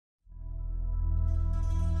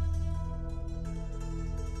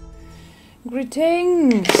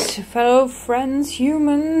Greetings, fellow friends,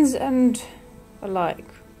 humans, and alike.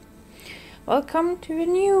 Welcome to a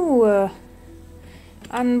new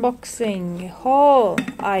unboxing haul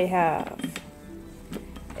I have.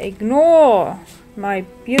 Ignore my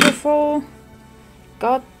beautiful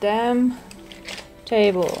goddamn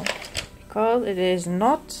table, because it is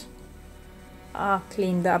not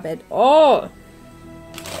cleaned up at all.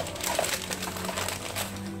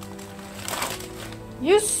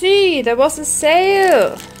 You see, there was a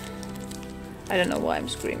sale. I don't know why I'm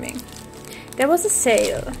screaming. There was a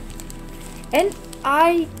sale. And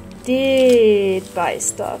I did buy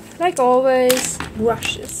stuff. Like always,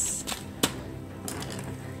 brushes.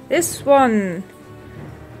 This one.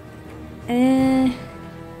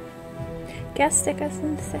 Gerstaecker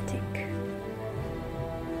synthetic.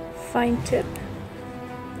 Fine tip.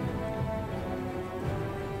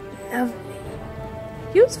 Lovely.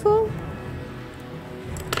 Useful.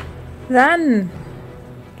 Then,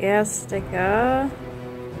 Gerstaecker,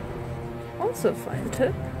 also fine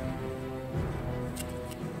tip.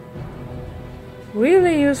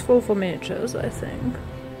 Really useful for miniatures, I think.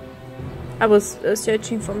 I was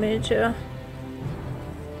searching for miniature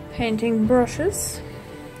painting brushes.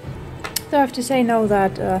 So I have to say now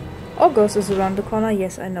that August is around the corner.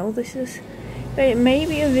 Yes, I know this is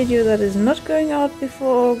maybe a video that is not going out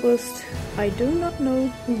before August. I do not know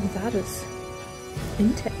who that is.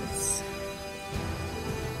 Intense.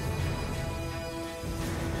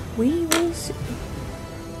 We will see.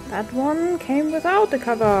 That one came without the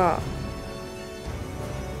cover.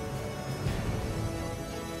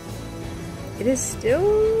 It is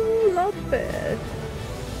still not bad.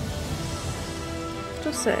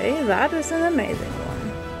 To say, that is an amazing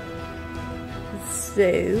one. So,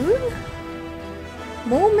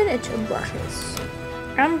 more miniature brushes.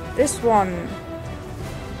 And this one.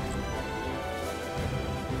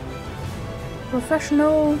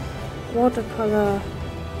 Professional watercolor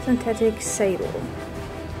synthetic sable.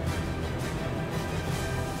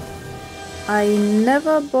 I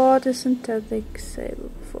never bought a synthetic sable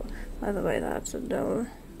before. By the way, that's a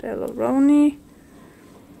Deloroni,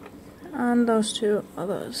 and those two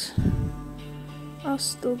others are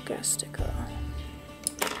still Gerstaecker.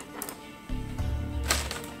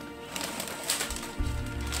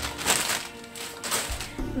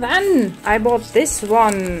 Then I bought this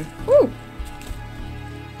one. Ooh.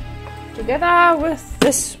 Together with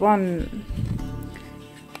this one.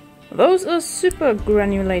 Those are super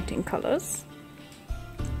granulating colors,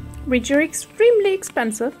 which are extremely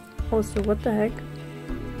expensive. Also, what the heck?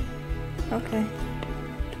 Okay.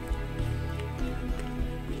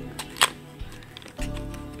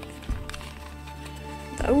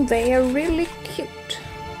 Oh, they are really cute.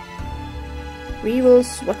 We will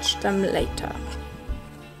swatch them later.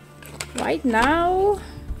 Right now,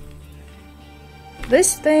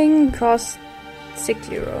 this thing costs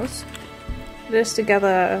 €6. This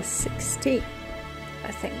together 60,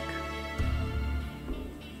 I think.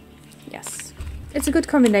 Yes. It's a good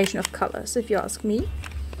combination of colors, if you ask me.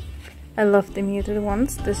 I love the muted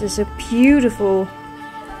ones. This is a beautiful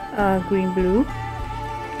green-blue.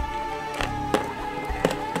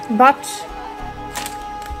 But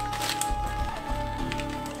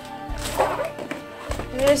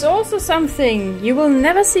there's also something you will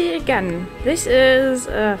never see again. This is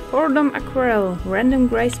a Fordham Aquarelle Random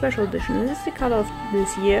Grey Special Edition. This is the color of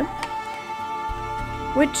this year,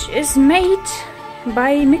 which is made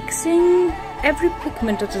by mixing every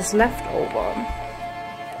pigment that is left over.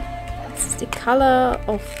 This is the color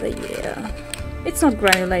of the year. It's not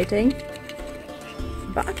granulating,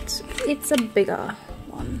 but it's a bigger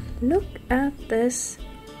one. Look at this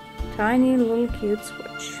tiny little cute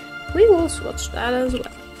swatch. We will swatch that as well.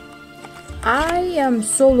 I am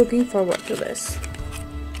so looking forward to this.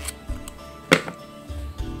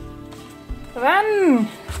 Then,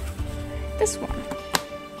 this one.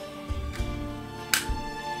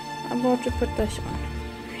 I'm about to put this on.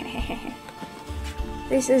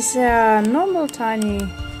 This is a normal tiny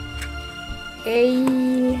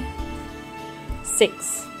A6.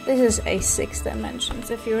 This is A6 dimensions,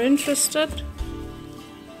 if you're interested.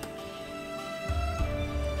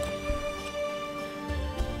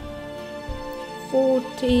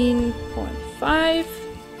 14.5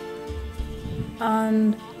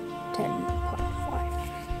 and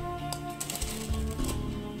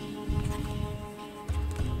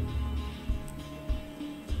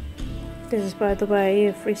 10.5. This is, by the way,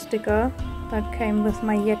 a free sticker that came with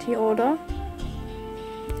my Yeti order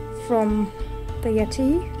from the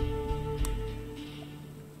Yeti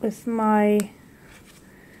with my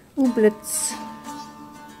Ublitz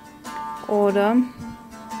order.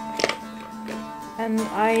 and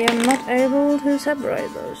I am not able to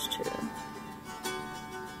separate those two.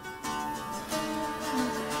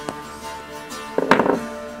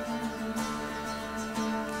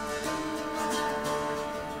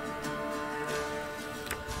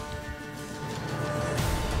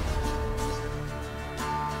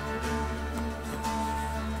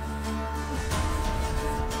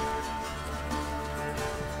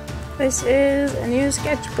 This is a new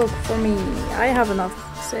sketchbook for me. I have enough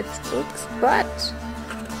sketchbooks, but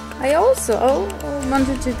I also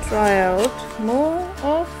wanted to try out more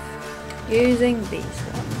of using these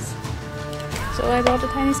ones. So I bought a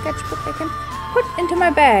tiny sketchbook I can put into my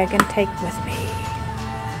bag and take with me.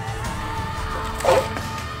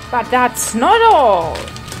 But that's not all!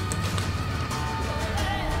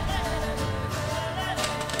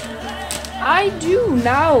 I do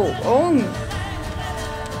now own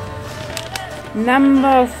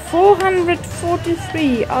number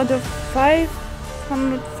 443 out of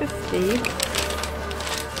 550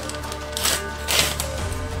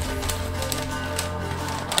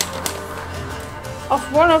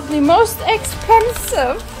 of one of the most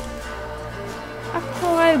expensive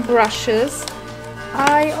aquarelle brushes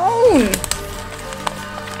I own.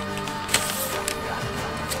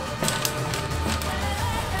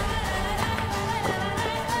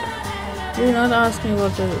 Do not ask me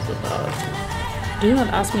what this is about. Do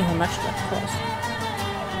not ask me how much that cost.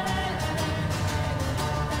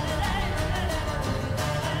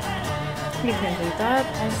 You can do that.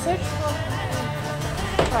 I search for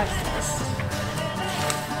price list.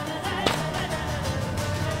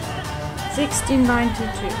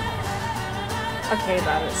 $16.92. Okay,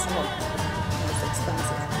 that is not most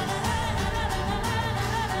expensive.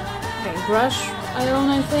 Okay, brush I own,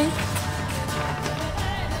 I think.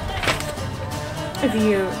 If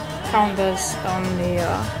you count this on the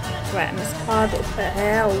grams part of the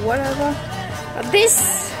hair or whatever. But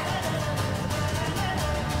this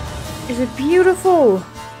is a beautiful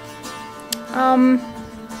how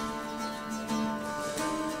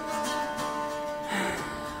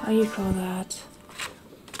do you call that?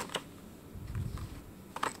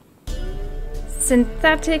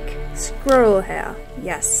 Synthetic squirrel hair.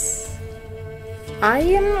 Yes. I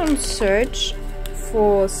am on search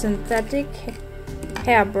for synthetic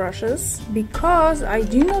hair brushes because I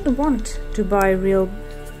do not want to buy real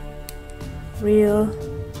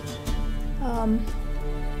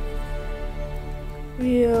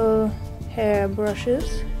hair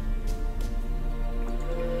brushes.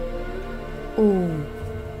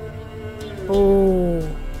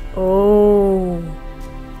 Oh,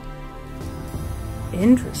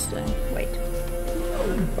 interesting. Wait.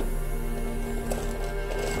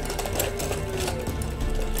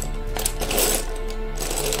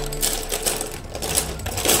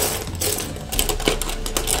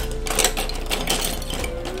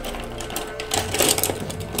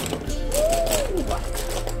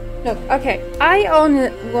 Look, okay, I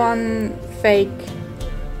own one fake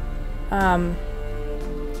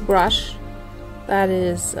brush that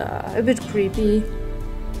is a bit creepy,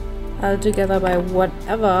 altogether by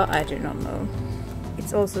whatever, I do not know.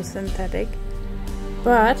 It's also synthetic,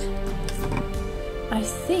 but I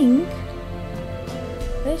think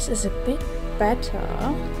this is a bit better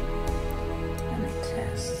than a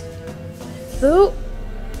test. Though,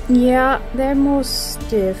 yeah, they're more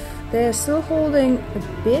stiff. They're still holding a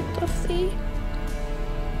bit of the...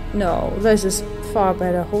 No, this is far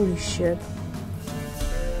better. Holy shit.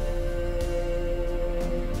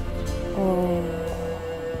 Oh.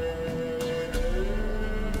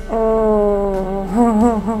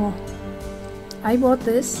 I bought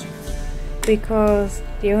this because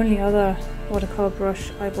the only other watercolor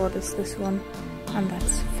brush I bought is this one, and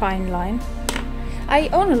that's fine line. I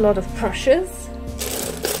own a lot of brushes.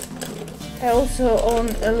 I also own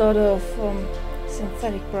a lot of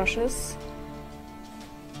synthetic brushes.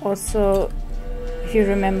 Also, if you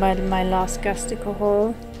remember my last Gerstaecker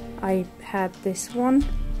haul, I had this one.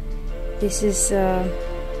 This is a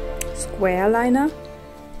square liner.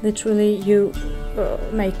 Literally, you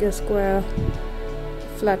make a square,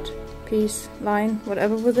 flat piece, line,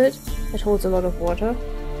 whatever with it. It holds a lot of water.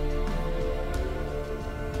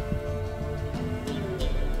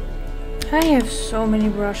 I have so many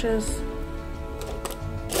brushes.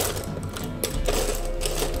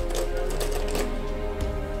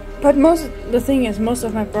 But the thing is, most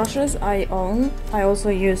of my brushes I own, I also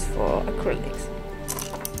use for acrylics.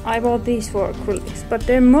 I bought these for acrylics, but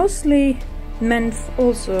they're mostly meant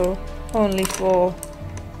also only for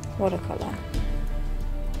watercolor.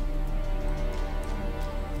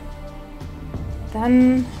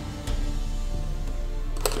 Then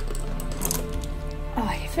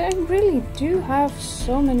I really do have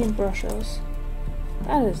so many brushes.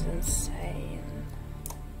 That is insane.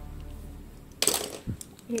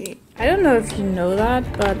 I don't know if you know that,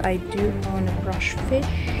 but I do own a brush fish.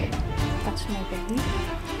 That's my baby.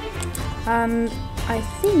 And I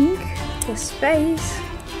think the space...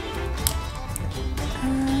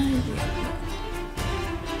 yeah.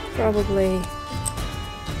 Probably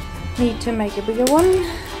need to make a bigger one,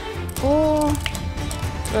 or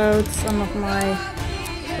throw out some of my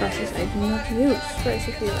brushes I do not use.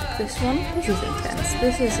 Basically like this one. This is intense.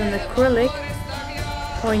 This is an acrylic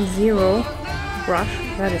 0.0 brush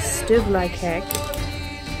that is stiff like heck.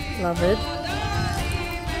 Love it.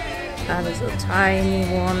 That is a tiny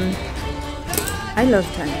one. I love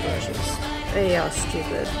tiny brushes. They are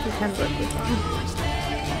stupid. You can't work with them.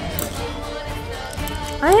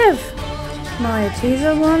 I have my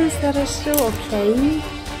teaser ones that are still okay.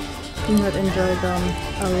 Do not enjoy them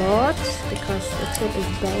a lot because the tip is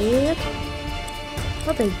bad.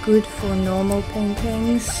 But they're good for normal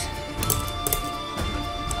paintings.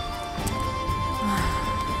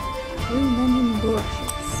 Too many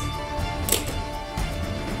brushes.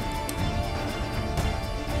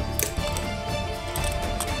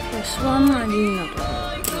 This one I do not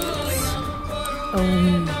want to use.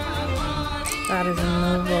 Oh, that is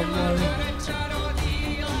another one.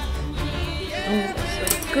 Oh, that's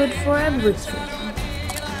so good for everything.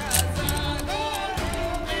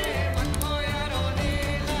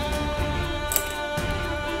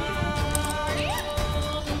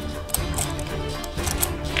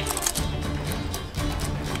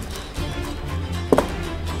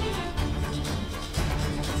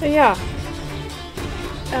 So yeah,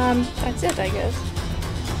 that's it, I guess.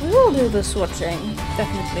 We will do the swatching,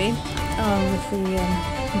 definitely, with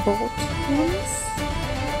the bolt ones.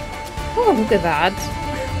 Oh, look at that.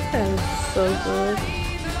 That is so good.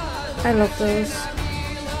 I love those.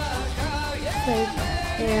 Fake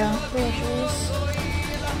hair brushes.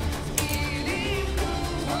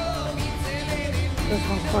 This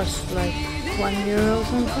one costs like €1 or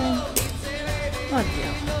something. Oh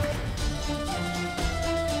dear.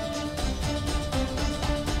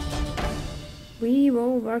 We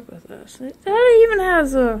will work with this. It even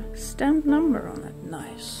has a stamped number on it.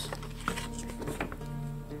 Nice.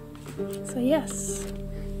 So yes,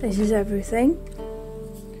 this is everything.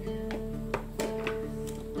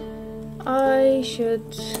 I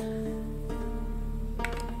should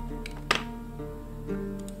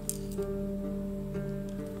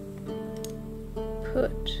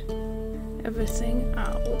put everything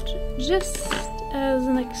out just as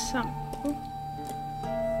an example.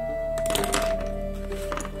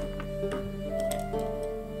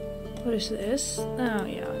 What is this? Oh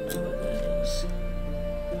yeah, I know what that is.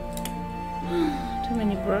 Too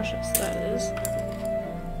many brushes, that is.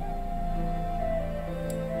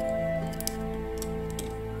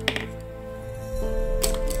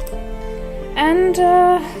 And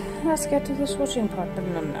let's get to the swatching part, but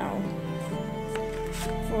not now.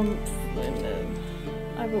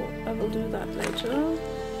 I will do that later.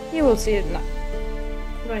 You will see it now.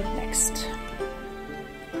 Right next.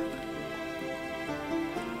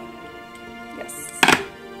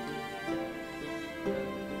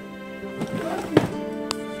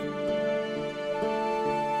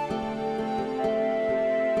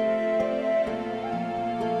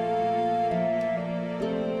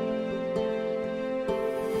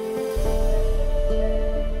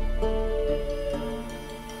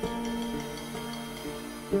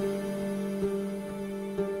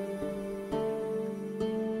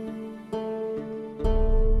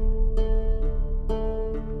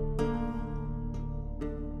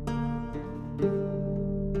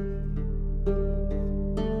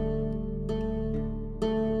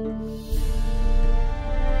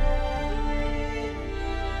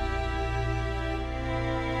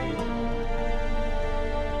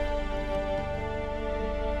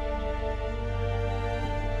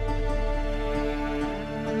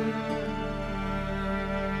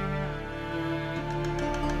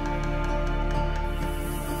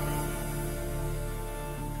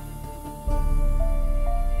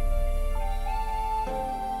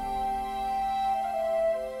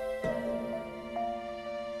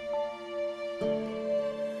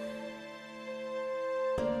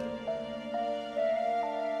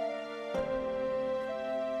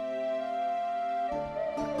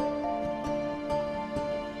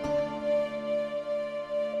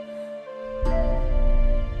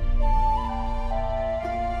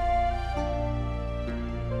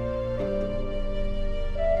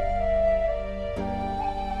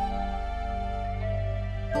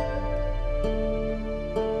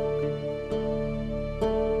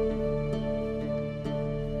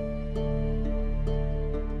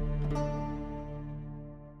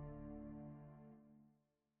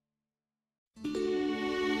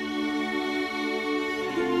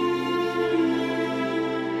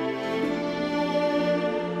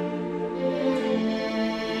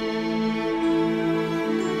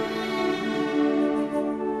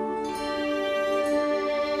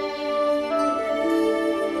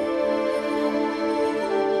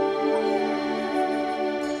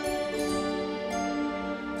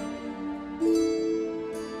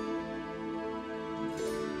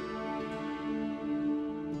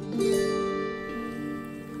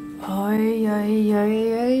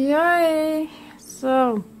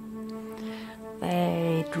 So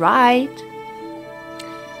they dried.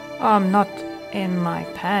 Not in my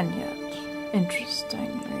pan yet.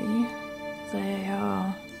 Interestingly, they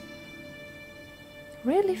are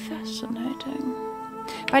really fascinating.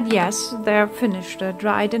 But yes, they're finished, they're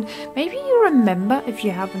dried, and maybe you remember, if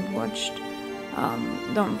you haven't watched,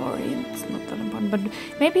 don't worry, it's not that important, but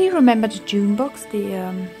maybe you remember the June box,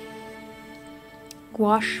 the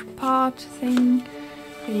gouache part thing,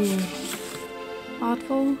 the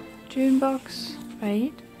artful June box,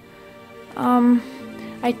 right?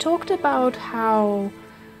 I talked about how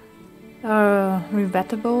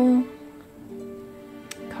revettable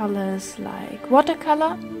colors like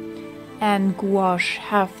watercolor and gouache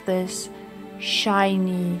have this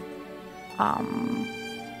shiny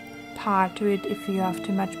part to it if you have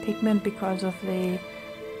too much pigment because of the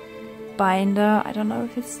binder. I don't know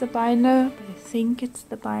if it's the binder, but I think it's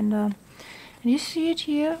the binder. And you see it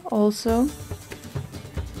here also.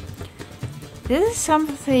 This is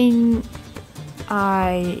something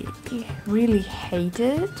I really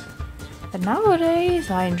hated, but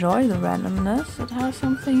nowadays I enjoy the randomness. It has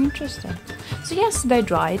something interesting. So yes, they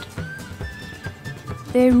dried.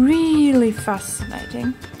 They're really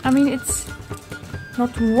fascinating. I mean, it's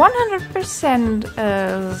not 100%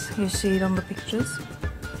 as you see it on the pictures.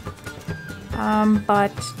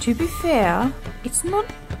 But to be fair, it's not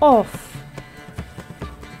off.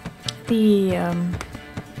 The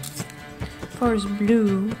forest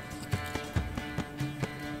blue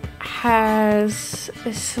has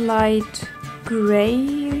a slight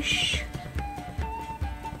grayish,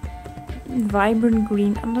 vibrant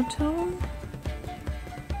green undertone.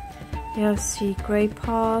 You see grey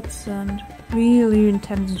parts and really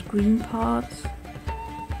intense green parts.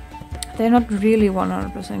 They're not really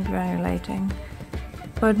 100% granulating,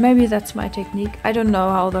 but maybe that's my technique. I don't know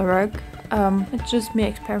how they work. It's just me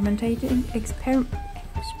experimenting.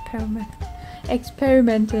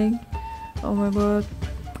 Experimenting. Oh my word.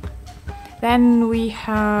 Then we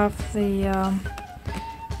have the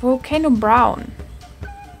volcano brown.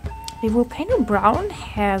 The volcano brown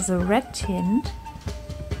has a red tint.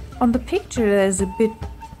 On the picture there's a bit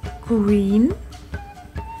green,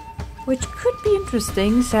 which could be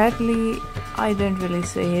interesting. Sadly, I don't really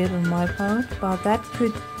see it on my part, but that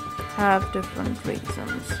could have different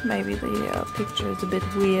reasons. Maybe the picture is a bit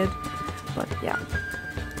weird, but yeah,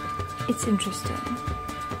 it's interesting.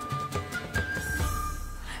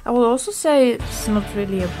 I will also say it's not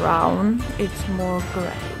really a brown, it's more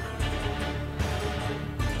grey,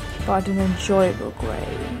 but an enjoyable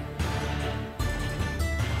grey.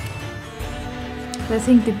 I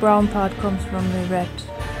think the brown part comes from the red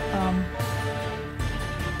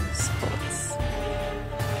spots.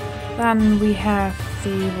 Then we have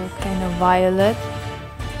the volcano violet.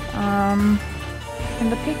 In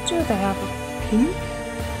the picture they have a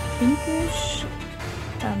pinkish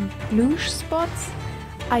and bluish spots.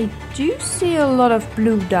 I do see a lot of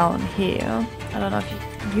blue down here. I don't know if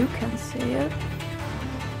you can see it.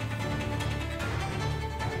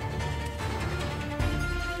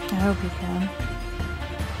 I hope you can.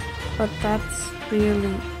 But that's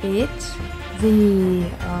really it. The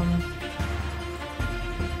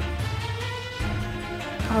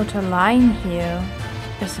outer line here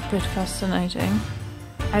is a bit fascinating.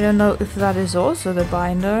 I don't know if that is also the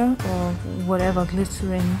binder or whatever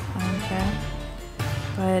glycerin, I don't care.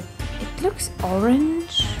 But it looks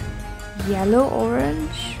orange, yellow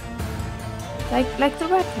orange, like the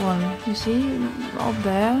red one. You see up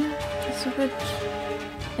there? It's a bit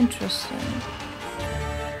interesting.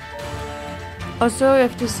 Also, I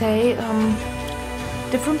have to say,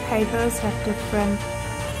 different papers have different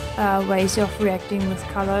ways of reacting with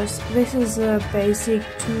colors. This is a basic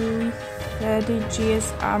 230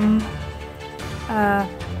 GSM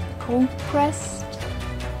cold pressed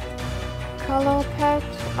color pad.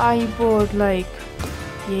 I bought like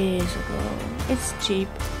years ago. It's cheap,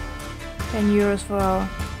 10 euros for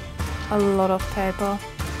a lot of paper,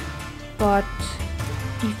 but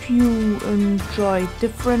if you enjoy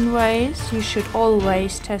different ways, you should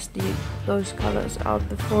always test those colors out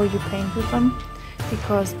before you paint with them,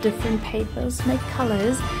 because different papers make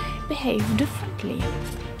colors behave differently.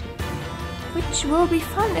 Which will be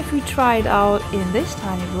fun if we try it out in this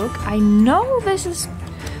tiny book. I know this is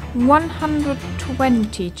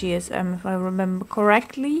 120 GSM if I remember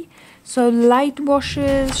correctly, so light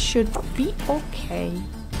washes should be okay.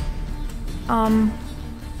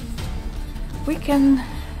 We can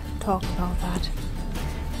talk about that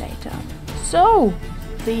later. So,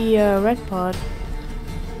 the red part,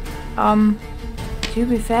 to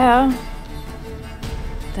be fair,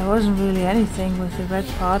 there wasn't really anything with the red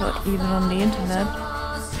part, or even on the internet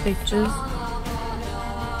pictures.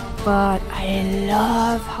 But I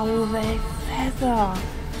love how they feather.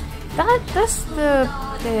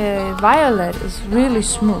 The violet is really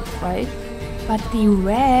smooth, right? But the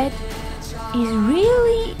red is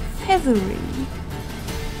really feathery.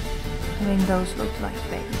 I mean, those look like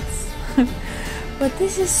veins. But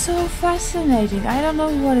this is so fascinating. I don't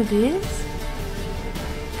know what it is,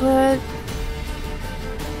 but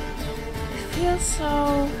it feels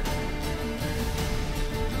so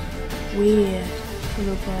weird to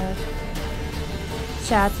look at.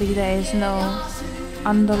 Sadly, there is no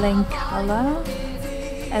underlying color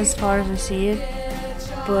as far as I see it,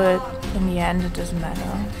 but in the end it doesn't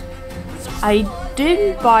matter. I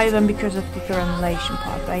didn't buy them because of the granulation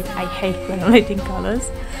part, right? I hate granulating colors.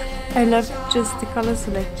 I love just the color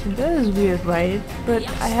selection. That is weird, right? But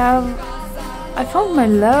I found my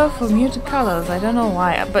love for muted colors. I don't know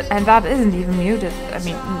why, and that isn't even muted. I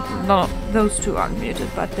mean, no, those two aren't muted,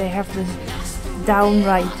 but they have this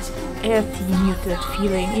downright earthy muted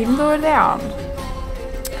feeling, even though they aren't.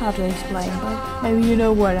 Hard to explain, but maybe you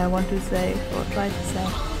know what I want to say, or try to say.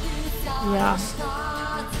 Yeah.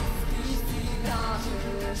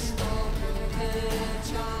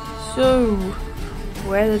 So,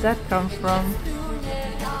 where did that come from?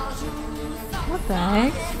 What the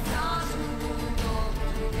heck?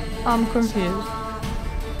 I'm confused.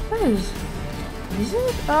 What is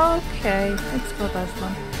it? Okay, it's for that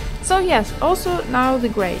one. So yes, also now the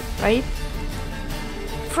grey, right?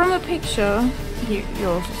 From the picture, you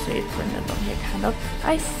also see it printed on here, kind of.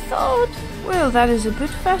 I thought, well, that is a bit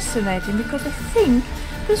fascinating, because I think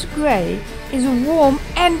this grey is a warm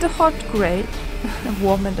and a hot grey. A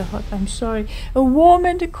warm and a hot, I'm sorry. A warm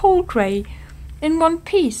and a cold grey in one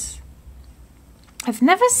piece. I've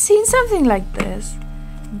never seen something like this.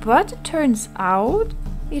 But it turns out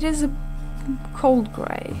it is a cold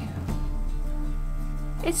grey.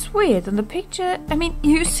 It's weird on the picture. I mean,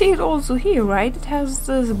 you see it also here, right? It has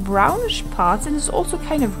those brownish parts and it's also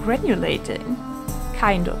kind of granulating.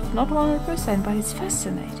 Kind of, not 100%, but it's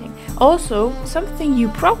fascinating. Also, something you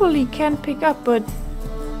probably can't pick up, but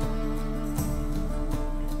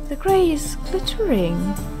the grey is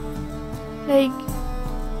glittering. Like,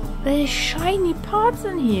 there's shiny parts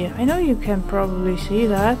in here. I know you can probably see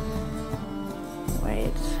that.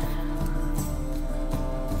 Wait.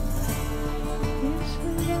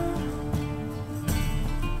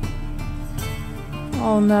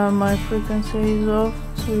 Oh no, my frequency is off.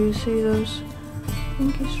 So you see those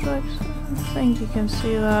pinky stripes? I think you can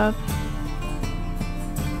see that.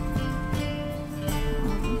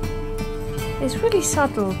 It's really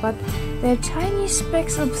subtle, but there are tiny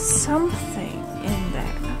specks of something in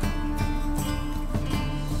there.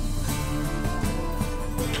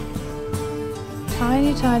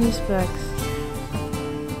 Tiny, tiny specks.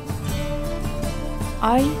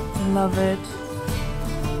 I love it.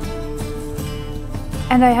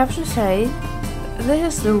 And I have to say,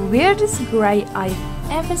 this is the weirdest grey I've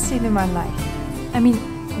ever seen in my life. I mean,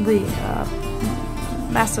 the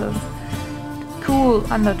massive, cool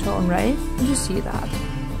undertone, right? You see that.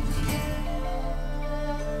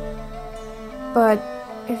 But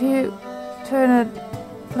if you turn it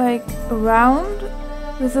like around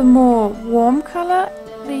with a more warm color,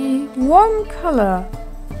 the warm color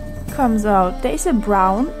comes out. There is a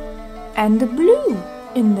brown and a blue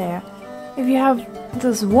in there. If you have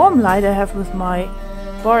this warm light I have with my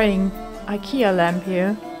boring IKEA lamp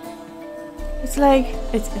here, it's like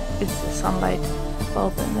it's a sunlight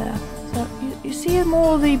bulb in there. So you see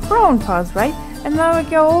more of the brown parts, right? And now I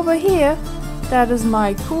go over here. That is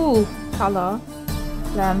my cool color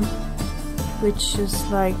lamp, which is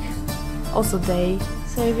like also day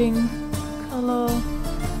saving color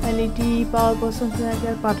LED bulb or something like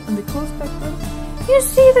that. But on the cool spectrum, you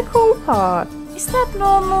see the cool part. Is that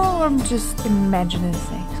normal, or I'm just imagining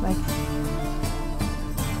things? Like,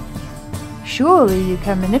 surely you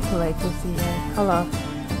can manipulate with the color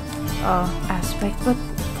aspect, but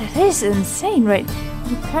that is insane, right?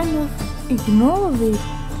 You kind of ignore the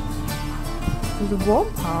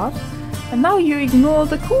warm part, and now you ignore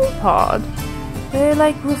the cool part. They're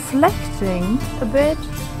like reflecting a bit,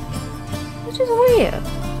 which is weird.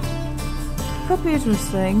 Could be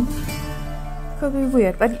interesting. Could be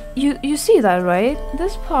weird, but you see that, right?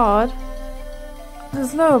 This part,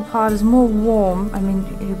 this lower part is more warm. I mean,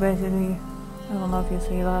 you basically, I don't know if you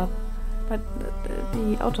see that, but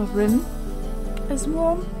the outer rim is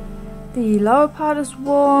warm. The lower part is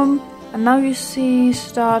warm, and now you see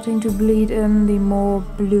starting to bleed in the more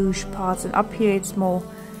bluish parts, and up here it's more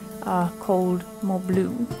cold, more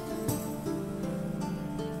blue.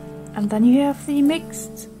 And then you have the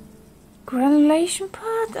mixed granulation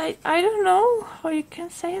part. I don't know how you can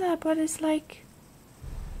say that, but it's like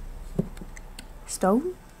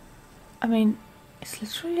stone. I mean, it's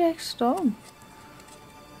literally like stone.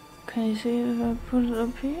 Can you see if I put it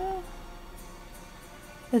up here?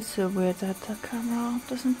 It's so weird that the camera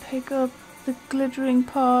doesn't pick up the glittering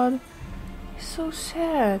part. It's so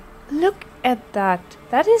sad. Look at that.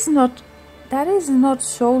 That is not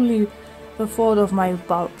solely the fault of my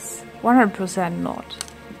bulbs. 100% not.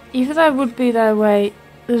 If that would be that way,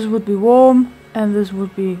 this would be warm and this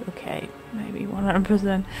would be okay. Maybe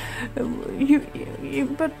 100%.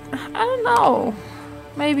 But I don't know.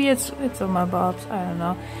 Maybe it's on my bulbs. I don't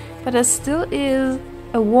know. But there still is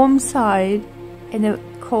a warm side and a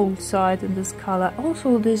cold side in this color.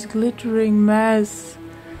 Also this glittering mess.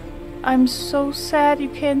 I'm so sad you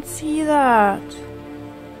can't see that.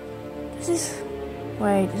 This is...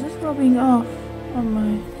 Wait, this is rubbing off on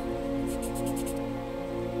my...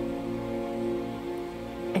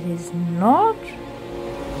 It is not?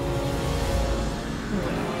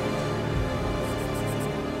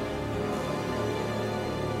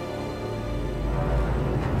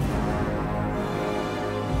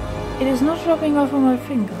 It is not rubbing off on my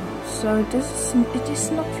finger, so it is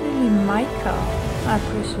not really mica, I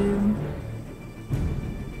presume.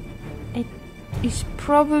 It is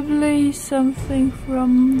probably something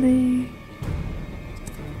from the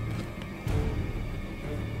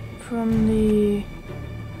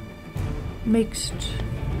mixed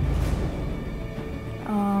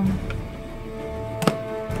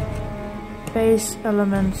base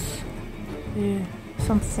elements,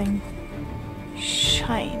 something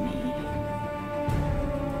shiny.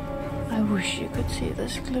 I wish you could see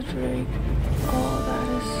this glittering. Oh, that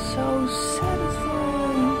is so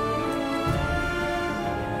satisfying.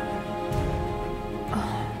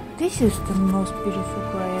 Oh, this is the most beautiful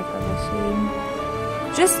grey I've ever seen.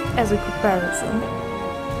 Just as a comparison.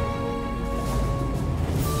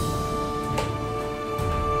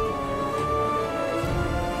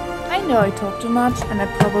 I know I talk too much and I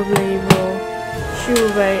probably will shoo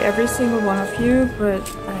away every single one of you, but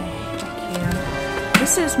I can't.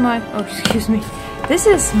 This is my, oh excuse me, this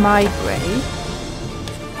is my grey.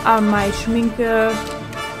 My Schminke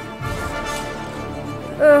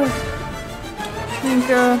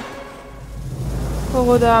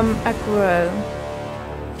Porodam Aquarelle.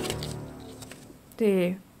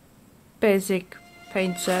 The basic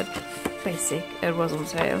paint set. Basic, it was on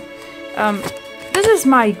sale. This is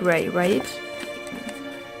my grey, right?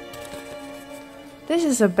 This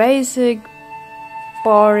is a basic,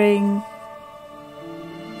 boring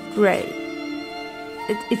grey.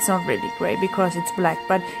 It's not really grey because it's black,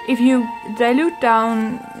 but if you dilute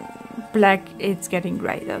down black, it's getting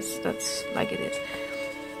grey. That's like it is.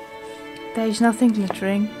 There is nothing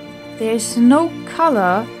glittering. There is no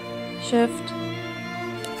color shift.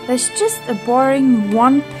 There's just a boring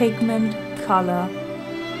one pigment color.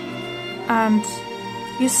 And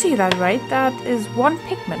you see that, right? That is one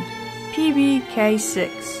pigment,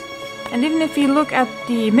 PBK6. And even if you look at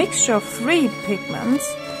the mixture of three pigments,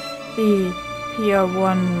 the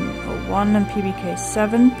PR101 and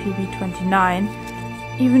PBK7, PB29,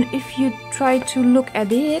 even if you try to look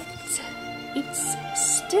at it, it's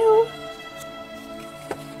still...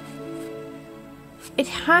 It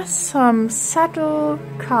has some subtle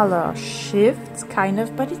color shifts, kind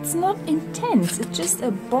of, but it's not intense. It's just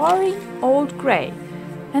a boring old grey.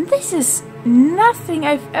 And this is nothing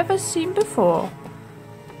I've ever seen before.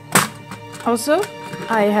 Also,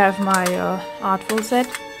 I have my Artful set,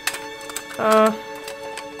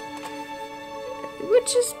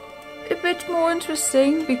 which is a bit more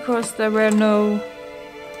interesting because there were no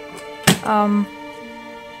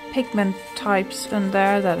pigment types in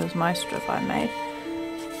there. That is my strip I made.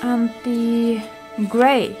 And the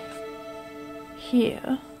grey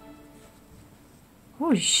here.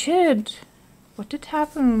 Holy shit! What did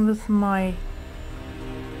happen with my...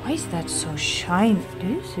 Why is that so shiny? Do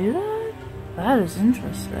you see that? That is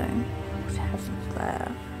interesting. What happened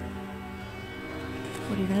there?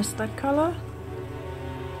 What even is that color?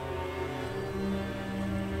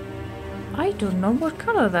 I don't know what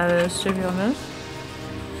color that is, to be honest.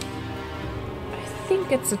 I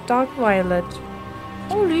think it's a dark violet.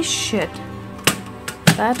 Holy shit.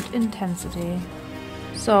 That intensity.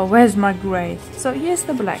 So, where's my grey? So, here's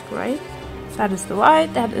the black, right? That is the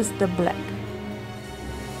white, that is the black.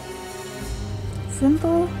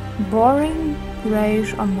 Simple, boring,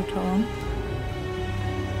 greyish undertone.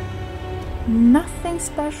 Nothing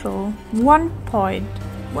special. One point.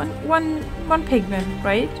 One pigment,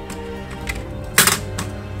 right?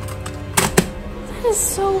 That is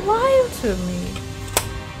so wild to me.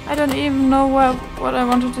 I don't even know what I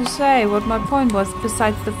wanted to say, what my point was,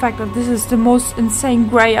 besides the fact that this is the most insane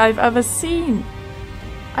grey I've ever seen.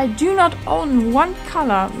 I do not own one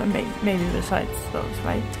color, maybe besides those,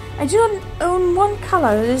 right? I do not own one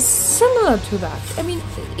color that is similar to that. I mean,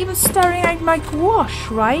 even staring at my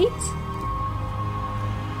gouache, right?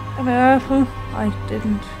 I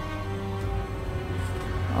didn't.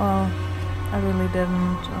 Oh, I really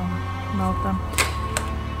didn't melt them.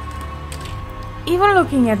 Even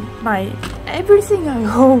looking at my everything I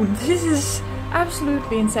own, this is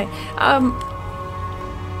absolutely insane.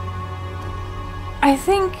 I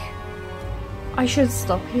think I should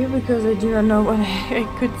stop here because I do not know what I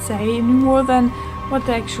could say any more than what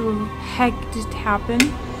the actual heck did happen.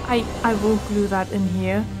 I will glue that in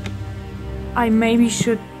here. I maybe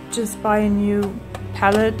should just buy a new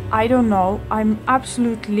palette. I don't know. I'm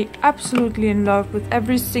absolutely in love with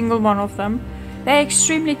every single one of them. They're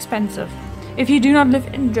extremely expensive. If you do not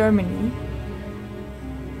live in Germany,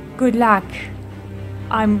 good luck.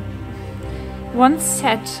 I'm one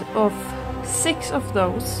set of 6 of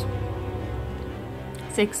those.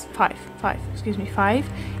 5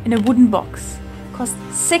 in a wooden box. Cost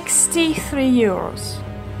 63 euros.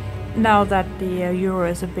 Now that the euro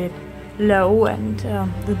is a bit low and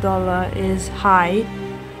the dollar is high,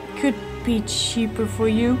 could be cheaper for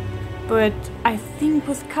you, but I think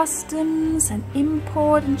with customs and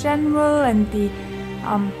import in general and the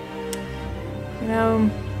you know,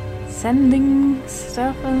 sending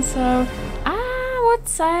stuff and so, I would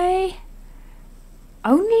say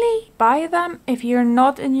only buy them if you're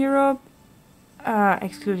not in Europe,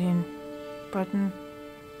 excluding Britain.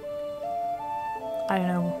 I don't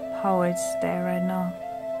know how it's there right now.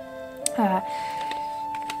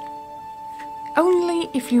 Only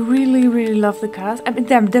if you really love the colors. I mean,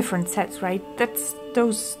 they're different sets, right? This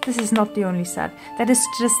is not the only set. That is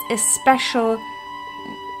just a special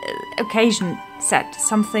occasion set,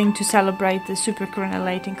 something to celebrate the super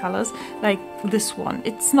granulating colors, like this one.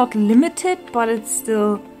 It's not limited, but it's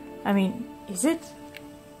still, I mean, is it?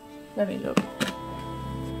 Let me look.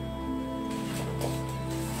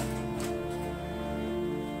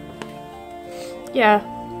 Yeah,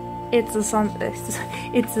 it's a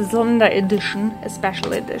Sonder edition, a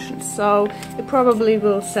special edition, so it probably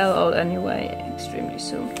will sell out anyway extremely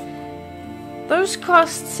soon. Those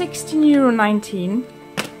cost €16.19.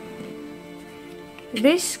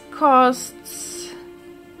 This costs,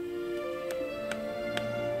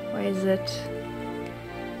 where is it?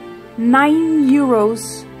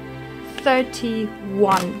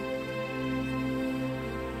 €9.31.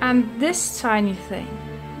 And this tiny thing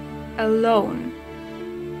alone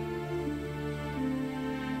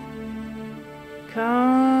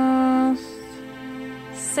cost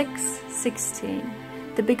 $6.16.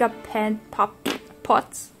 The bigger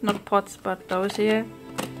pots, not pots, but those here,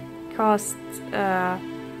 cost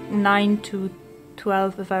 9 to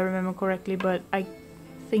 12 if I remember correctly, but I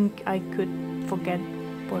think I could forget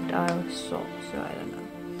what I saw, so I don't know.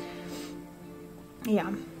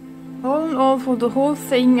 Yeah, all in all, for the whole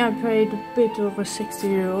thing I paid a bit over 60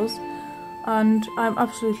 euros, and I'm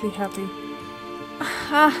absolutely happy.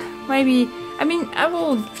 Maybe, I mean, I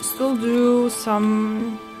will still do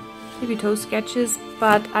some maybe toe sketches,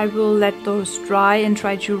 but I will let those dry and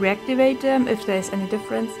try to reactivate them if there's any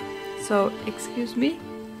difference. So, excuse me.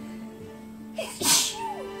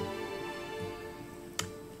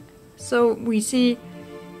 So we see,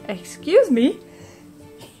 excuse me,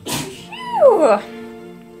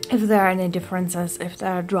 if there are any differences, if they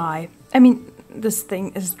are dry. I mean, this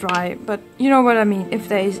thing is dry, but you know what I mean, if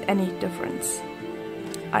there is any difference.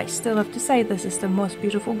 I still have to say, this is the most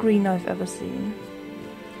beautiful green I've ever seen.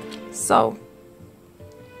 So,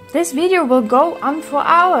 this video will go on for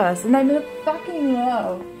hours, and I'm in a fucking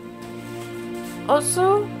row.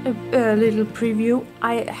 Also, a little preview,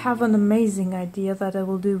 I have an amazing idea that I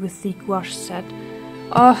will do with the gouache set.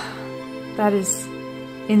 Oh, that is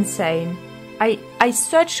insane. I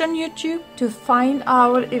searched on YouTube to find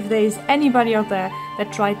out if there is anybody out there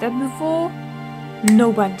that tried that before.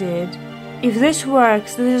 Nobody did. If this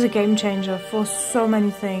works, this is a game changer for so many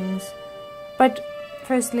things. But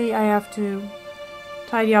firstly, I have to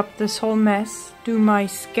tidy up this whole mess, do my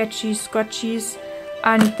sketchies,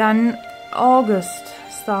 and then August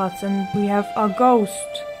starts and we have our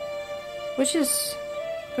ghost, which is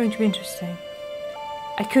going to be interesting.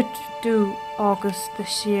 I could do August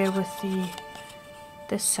this year with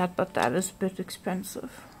this set, but that is a bit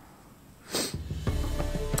expensive.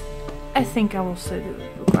 I think I will still do the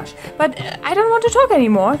gouache, but I don't want to talk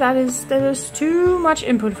anymore. That is too much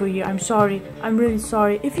input for you. I'm sorry. I'm really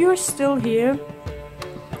sorry. If you're still here,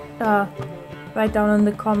 write down in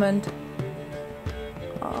the comment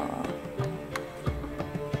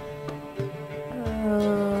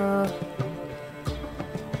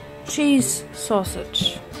cheese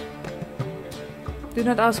sausage. Do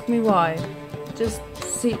not ask me why. Just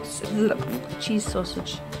see cheese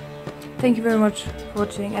sausage. Thank you very much for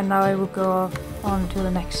watching, and now I will go on to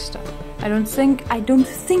the next step. I don't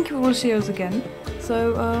think we will see us again.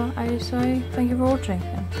 So I say thank you for watching,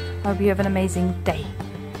 and I hope you have an amazing day.